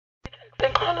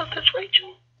Carlos, it's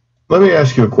Rachel. Let me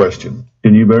ask you a question,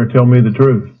 and you better tell me the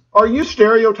truth. Are you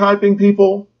stereotyping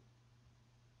people?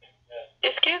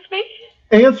 Excuse me?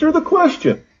 Answer the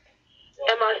question.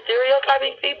 Am I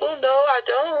stereotyping people? No, I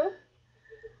don't.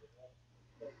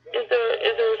 Is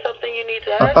there something you need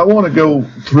to ask? I want to go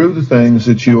through the things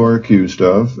that you are accused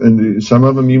of, and some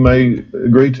of them you may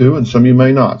agree to, and some you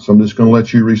may not. So I'm just going to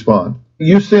let you respond.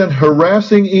 You send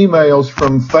harassing emails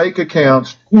from fake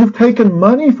accounts. You've taken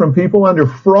money from people under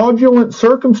fraudulent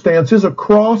circumstances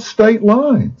across state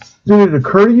lines. Did it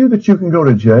occur to you that you can go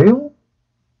to jail?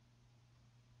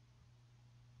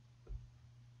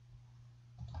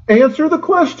 Answer the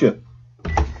question.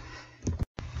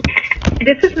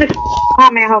 This is Miss. How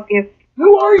may I help you?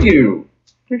 Who are you?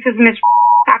 This is Miss.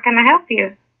 How can I help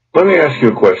you? Let me ask you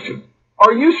a question.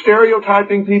 Are you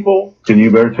stereotyping people? Then you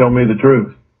better tell me the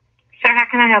truth. Sir, how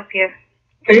can I help you?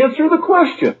 Answer the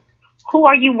question. Who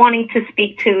are you wanting to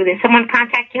speak to? Did someone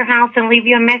contact your house and leave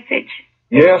you a message?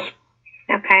 Yes.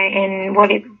 Okay, and what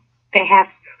did they have?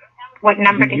 What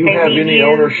number Do did you they have leave any you?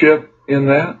 ownership in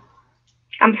that?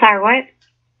 I'm sorry, what?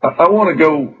 I want to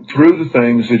go through the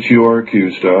things that you are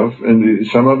accused of, and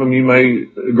some of them you may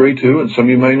agree to, and some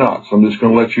you may not. So I'm just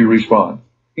going to let you respond.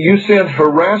 You send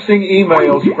harassing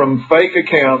emails from fake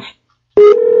accounts.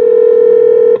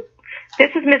 This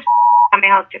is Miss. How may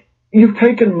I help you? You've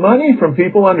taken money from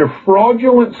people under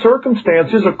fraudulent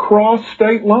circumstances across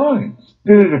state lines.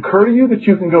 Did it occur to you that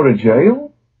you can go to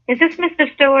jail? Is this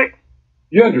Mr. Stewart?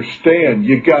 You understand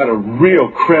you got a real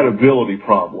credibility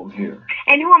problem here.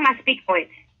 And who am I speaking with?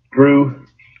 Drew?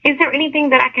 Is there anything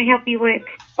that I can help you with?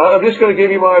 I'm just going to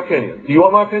give you my opinion. Do you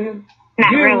want my opinion?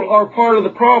 Not really. You are part of the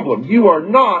problem. You are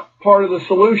not part of the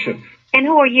solution. And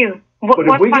who are you? But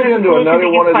if we get into another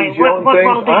one of these young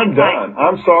things, I'm done.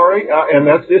 I'm sorry, and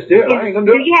that's just it. I ain't going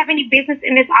to do it. Do you have any business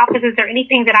in this office? Is there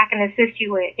anything that I can assist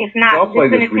you with? If not, I'll play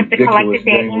this this attempt to collect ridiculous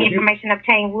the game any with you. information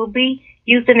obtained will be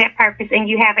used in that purpose, and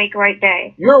you have a great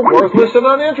day. You're worthless and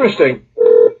uninteresting.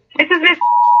 This is Miss.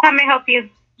 How may I help you?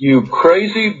 You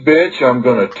crazy bitch, I'm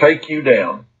going to take you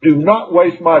down. Do not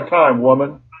waste my time,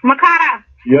 woman. Makata.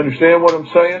 You understand what I'm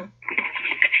saying?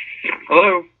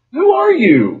 Hello. Who are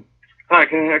you? Hi,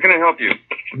 can I help you?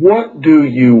 What do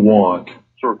you want?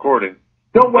 It's a recording.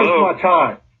 Don't waste Hello? my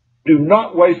time. Do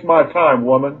not waste my time,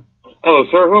 woman. Hello,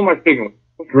 sir. Who am I speaking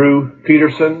with? Drew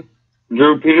Peterson?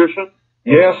 Drew Peterson?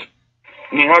 Yes?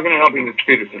 How can I help you, Mr.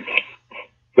 Peterson?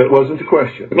 That wasn't the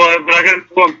question. Well, but I got to know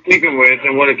who I'm speaking with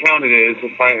and what account it is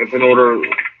if in order...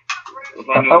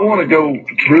 I want to go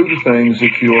through the things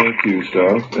that you are accused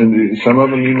of, and some of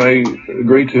them you may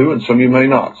agree to, and some you may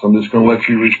not. So I'm just going to let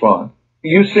you respond.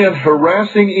 You send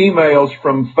harassing emails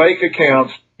from fake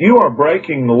accounts. You are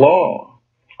breaking the law.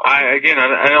 I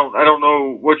don't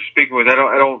know what you're speaking with. I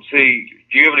don't see.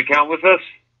 Do you have an account with us?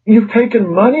 You've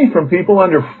taken money from people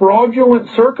under fraudulent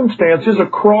circumstances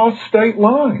across state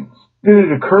lines. Did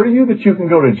it occur to you that you can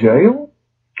go to jail?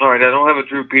 All right, I don't have a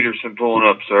Drew Peterson pulling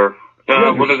up, sir. You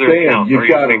what other understand accounts you've are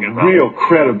you got a speaking about? real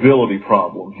credibility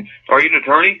problem. Are you an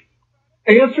attorney?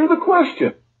 Answer the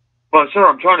question. Well, sir,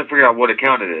 I'm trying to figure out what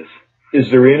account it is. Is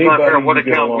there I'm trying to anybody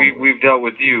figure out what you get account along with? we've dealt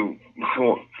with you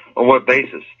on what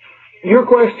basis. Your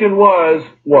question was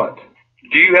what?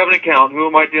 Do you have an account? Who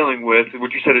am I dealing with?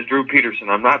 What you said is Drew Peterson.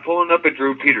 I'm not pulling up at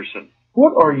Drew Peterson.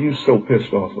 What are you so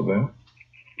pissed off about?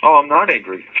 Oh, I'm not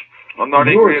angry. I'm not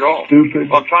You're angry at all.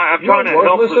 Stupid. I'm trying to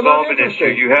help resolve an issue.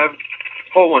 You have...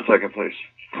 Hold 1 second, please.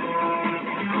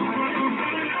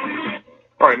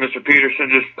 All right, Mr. Peterson,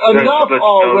 just... Enough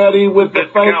already with the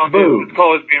fake boob. This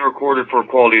call is being recorded for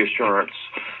quality assurance.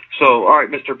 So, all right,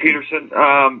 Mr. Peterson,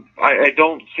 I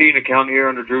don't see an account here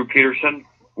under Drew Peterson.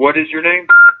 What is your name?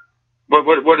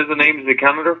 What is the name of the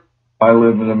account under? I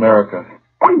live in America.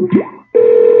 Thank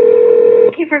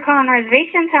you for calling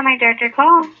reservations. How may I direct your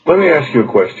call? Let me ask you a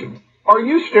question. Are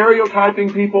you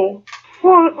stereotyping people?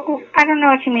 Well, I don't know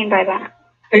what you mean by that.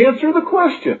 Answer the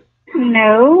question.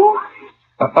 No.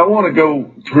 I want to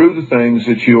go through the things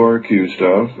that you are accused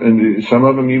of, and some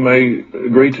of them you may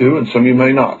agree to, and some you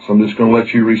may not. So I'm just going to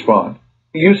let you respond.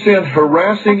 You send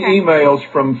harassing emails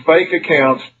from fake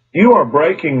accounts. You are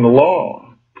breaking the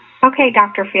law. Okay,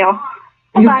 Dr. Phil.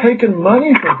 You've taken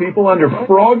money from people under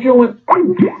fraudulent...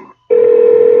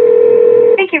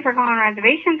 Thank you for calling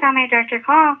reservations. How may I direct your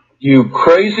call? You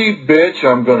crazy bitch,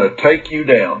 I'm going to take you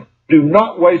down. Do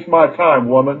not waste my time,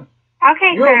 woman.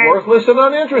 Okay, You're sir. worthless and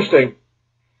uninteresting.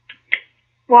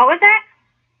 What was that?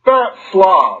 Fat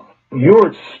slob.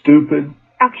 You're stupid.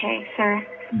 Okay, sir.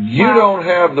 You don't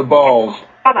have the balls.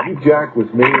 Bye-bye. You jack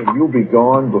with me and you'll be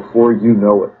gone before you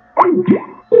know it.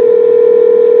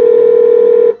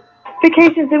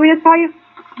 Vacations, did we just call you?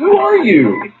 Who are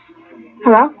you?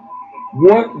 Hello?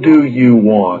 What do you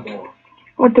want?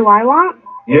 What do I want?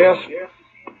 Yes?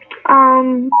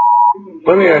 Um,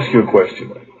 Let me ask you a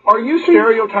question. Are you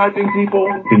stereotyping people?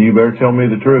 Then you better tell me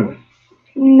the truth.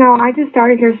 no, I just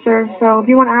started here, sir, so if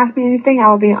you want to ask me anything, I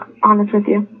will be honest with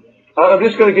you. I'm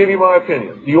just going to give you my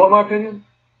opinion. Do you want my opinion?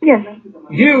 Yes.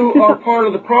 You are part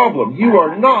of the problem. You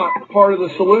are not part of the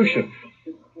solution.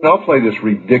 And I'll play this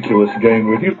ridiculous game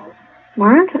with you.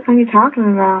 What are you talking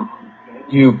about?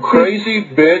 You crazy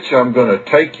bitch, I'm going to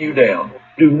take you down.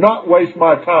 Do not waste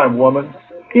my time, woman.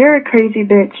 You're a crazy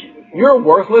bitch. You're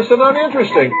worthless and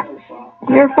uninteresting.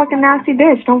 You're a fucking nasty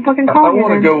bitch. Don't fucking I call me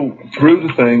want to then. go through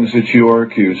the things that you are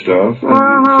accused of.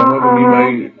 And some of them you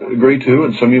may agree to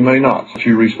and some you may not. So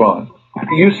you respond.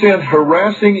 You send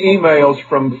harassing emails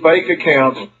from fake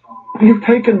accounts. You've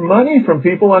taken money from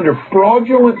people under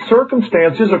fraudulent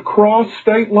circumstances across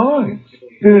state lines.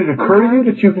 Did it occur to you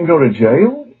that you can go to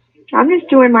jail? I'm just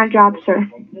doing my job, sir.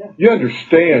 You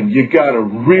understand you got a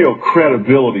real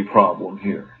credibility problem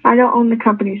here. I don't own the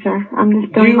company, sir. I'm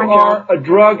just doing my You job. are a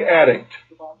drug addict.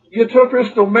 You took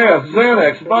crystal meth,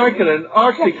 Xanax, Vicodin,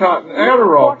 Oxycontin,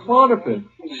 Adderall, Klonopin,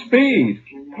 Speed.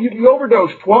 You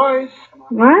overdosed twice.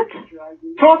 What?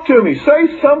 Talk to me.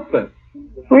 Say something.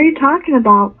 What are you talking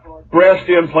about? Breast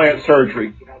implant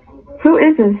surgery. Who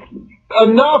is this?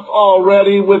 Enough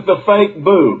already with the fake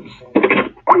boobs.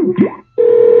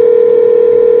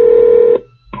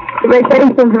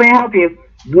 Vacations, may I help you?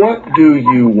 What do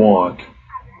you want?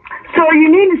 Sir,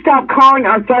 you need to stop calling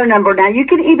our phone number. Now, you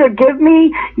can either give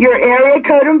me your area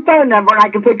code and phone number, and I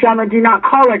can put you on the do not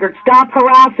call record. Stop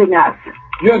harassing us.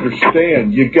 You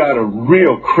understand you got a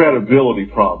real credibility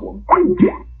problem.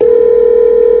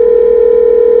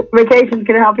 Vacations,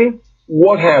 can I help you?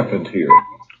 What happened here?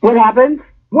 What happened?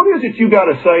 What is it you got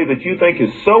to say that you think is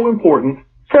so important?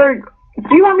 Sir,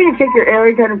 do you want me to take your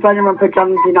area code and phone number and put you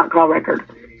on the do not call record?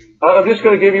 I'm just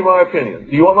going to give you my opinion.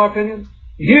 Do you want my opinion?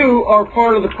 You are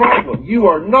part of the problem. You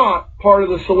are not part of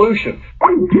the solution.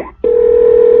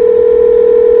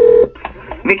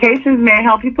 Vacations, may I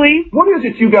help you, please? What is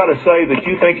it you got to say that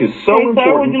you think is so Hey, sir, would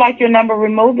important? you like your number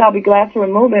removed? I'll be glad to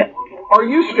remove it. Are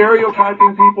you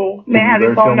stereotyping people? May I have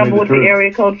your phone number with the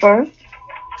area code first?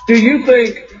 Do you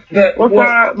think that Well, what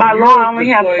sir, by you're law, I can only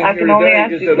displaying ask here today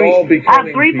you is at all three. I have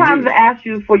becoming three to times you? to ask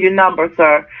you for your number,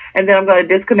 sir, and then I'm going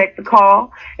to disconnect the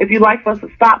call. If you'd like for us to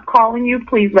stop calling you,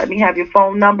 please let me have your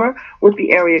phone number with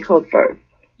the area code first.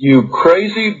 You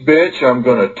crazy bitch, I'm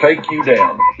going to take you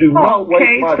down. Do not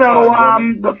waste my Okay,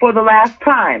 time, woman. so for the last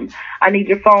time, I need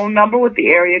your phone number with the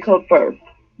area code first.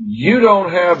 You don't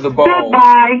have the balls.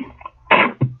 Goodbye.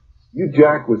 You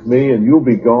jack with me and you'll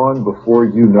be gone before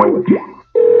you know it.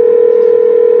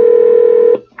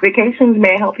 Vacations,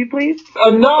 may I help you, please?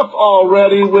 Enough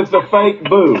already with the fake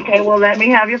boobs. Okay, well, let me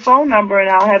have your phone number and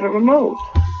I'll have it removed.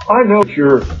 I know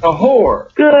you're a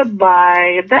whore.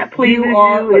 Goodbye. If that pleases You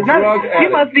are you, a drug you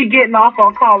addict. must be getting off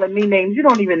on calling me names. You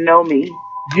don't even know me.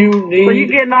 You need So you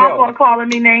getting help. off on calling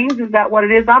me names? Is that what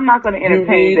it is? I'm not going to You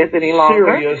entertain need this any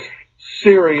longer.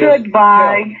 serious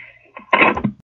Goodbye. help.